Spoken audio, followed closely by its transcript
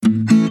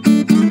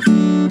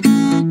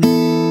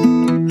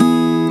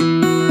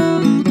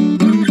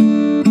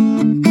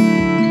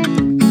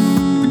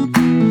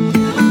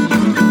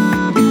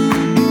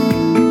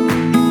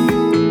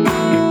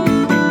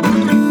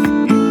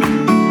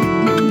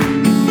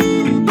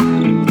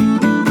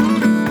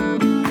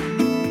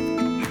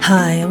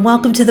Hi, and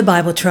welcome to the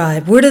Bible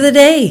Tribe. Word of the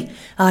Day.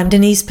 I'm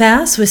Denise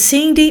Pass with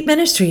Seeing Deep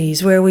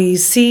Ministries, where we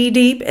see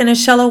deep in a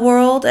shallow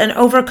world and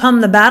overcome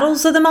the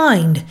battles of the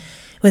mind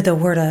with the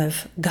Word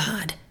of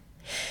God.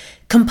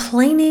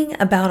 Complaining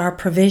about our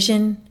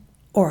provision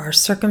or our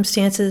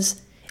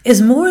circumstances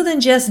is more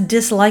than just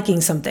disliking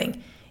something.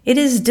 It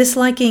is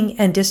disliking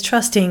and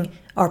distrusting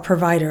our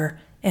provider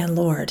and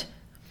Lord.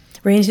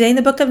 Reading today in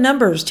the book of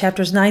Numbers,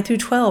 chapters 9 through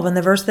 12, and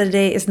the verse of the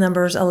day is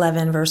Numbers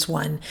 11, verse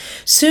 1.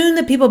 Soon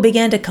the people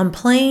began to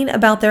complain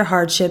about their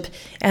hardship,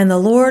 and the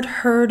Lord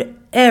heard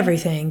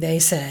everything they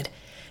said.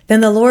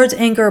 Then the Lord's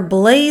anger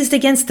blazed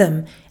against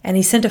them, and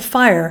he sent a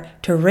fire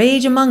to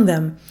rage among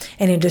them,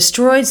 and he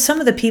destroyed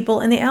some of the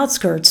people in the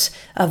outskirts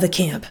of the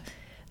camp.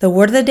 The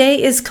word of the day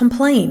is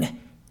complain.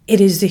 It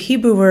is the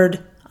Hebrew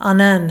word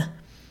aw-nan.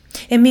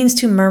 It means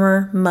to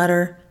murmur,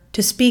 mutter,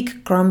 to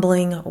speak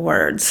grumbling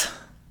words.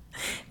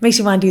 Makes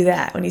you want to do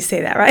that when you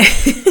say that, right?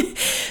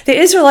 The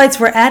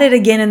Israelites were at it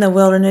again in the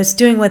wilderness,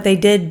 doing what they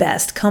did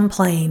best,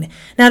 complain.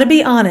 Now, to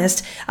be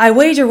honest, I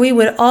wager we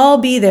would all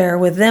be there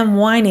with them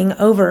whining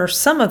over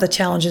some of the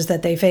challenges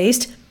that they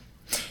faced.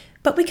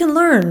 But we can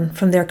learn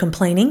from their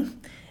complaining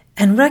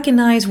and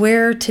recognize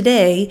where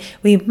today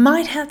we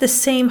might have the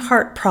same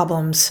heart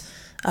problems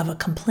of a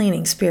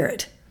complaining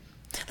spirit.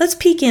 Let's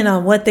peek in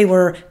on what they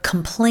were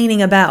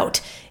complaining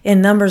about in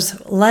Numbers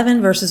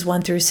 11, verses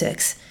 1 through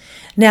 6.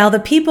 Now the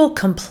people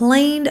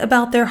complained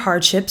about their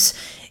hardships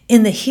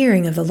in the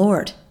hearing of the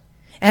Lord.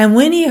 And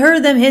when he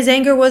heard them, his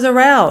anger was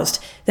aroused.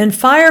 Then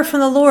fire from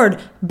the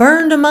Lord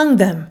burned among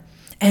them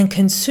and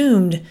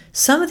consumed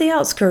some of the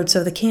outskirts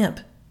of the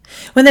camp.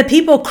 When the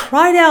people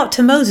cried out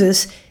to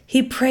Moses,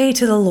 he prayed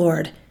to the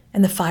Lord,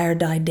 and the fire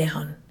died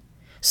down.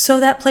 So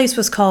that place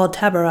was called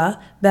Taberah.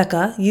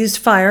 Becca used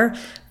fire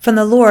from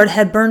the Lord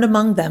had burned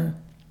among them.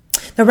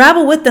 The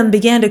rabble with them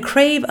began to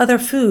crave other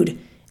food.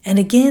 And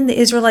again the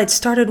Israelites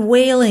started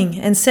wailing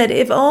and said,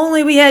 "If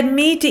only we had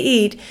meat to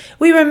eat.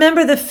 We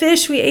remember the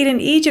fish we ate in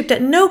Egypt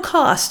at no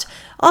cost,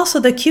 also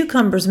the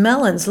cucumbers,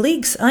 melons,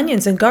 leeks,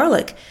 onions, and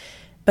garlic.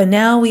 But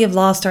now we have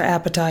lost our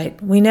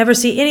appetite. We never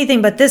see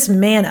anything but this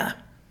manna."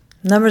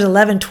 Numbers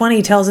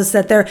 11:20 tells us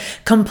that their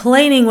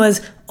complaining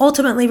was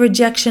ultimately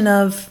rejection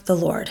of the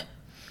Lord.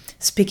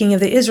 Speaking of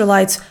the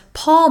Israelites,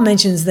 Paul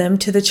mentions them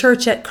to the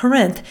church at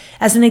Corinth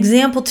as an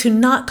example to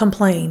not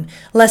complain,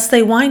 lest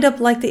they wind up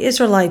like the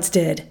Israelites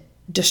did,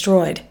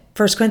 destroyed.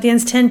 1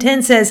 Corinthians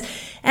 10:10 says,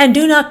 "And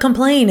do not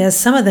complain as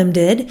some of them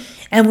did,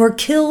 and were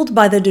killed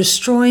by the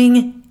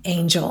destroying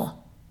angel."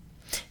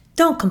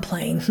 Don't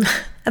complain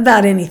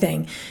about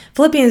anything.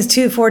 Philippians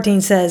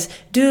 2:14 says,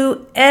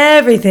 "Do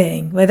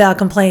everything without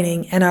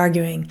complaining and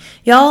arguing."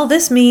 Y'all,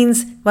 this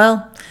means,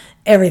 well,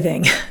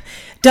 everything.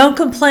 Don't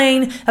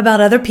complain about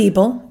other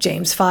people.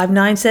 James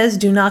 5:9 says,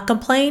 "Do not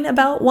complain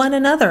about one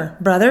another,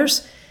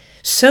 brothers,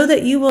 so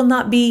that you will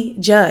not be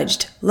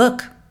judged.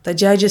 Look, the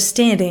judge is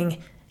standing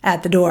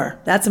at the door."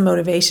 That's a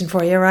motivation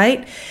for you,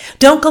 right?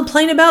 Don't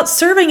complain about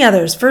serving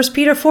others. 1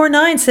 Peter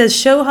 4:9 says,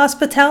 "Show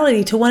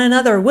hospitality to one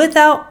another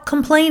without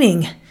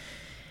complaining."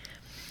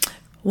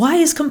 Why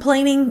is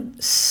complaining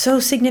so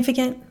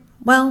significant?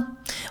 Well,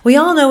 we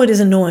all know it is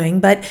annoying,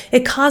 but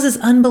it causes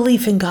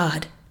unbelief in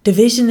God,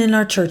 division in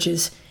our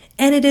churches,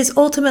 and it is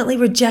ultimately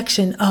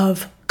rejection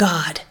of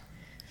God.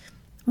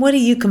 What are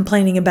you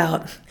complaining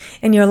about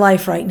in your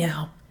life right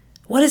now?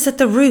 What is at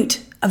the root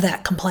of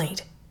that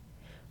complaint?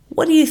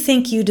 What do you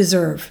think you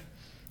deserve?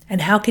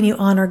 And how can you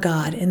honor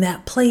God in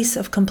that place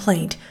of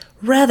complaint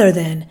rather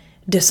than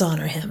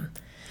dishonor him?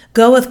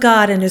 Go with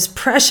God and his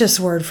precious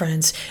word,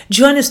 friends.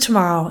 Join us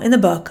tomorrow in the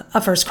book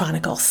of 1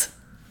 Chronicles.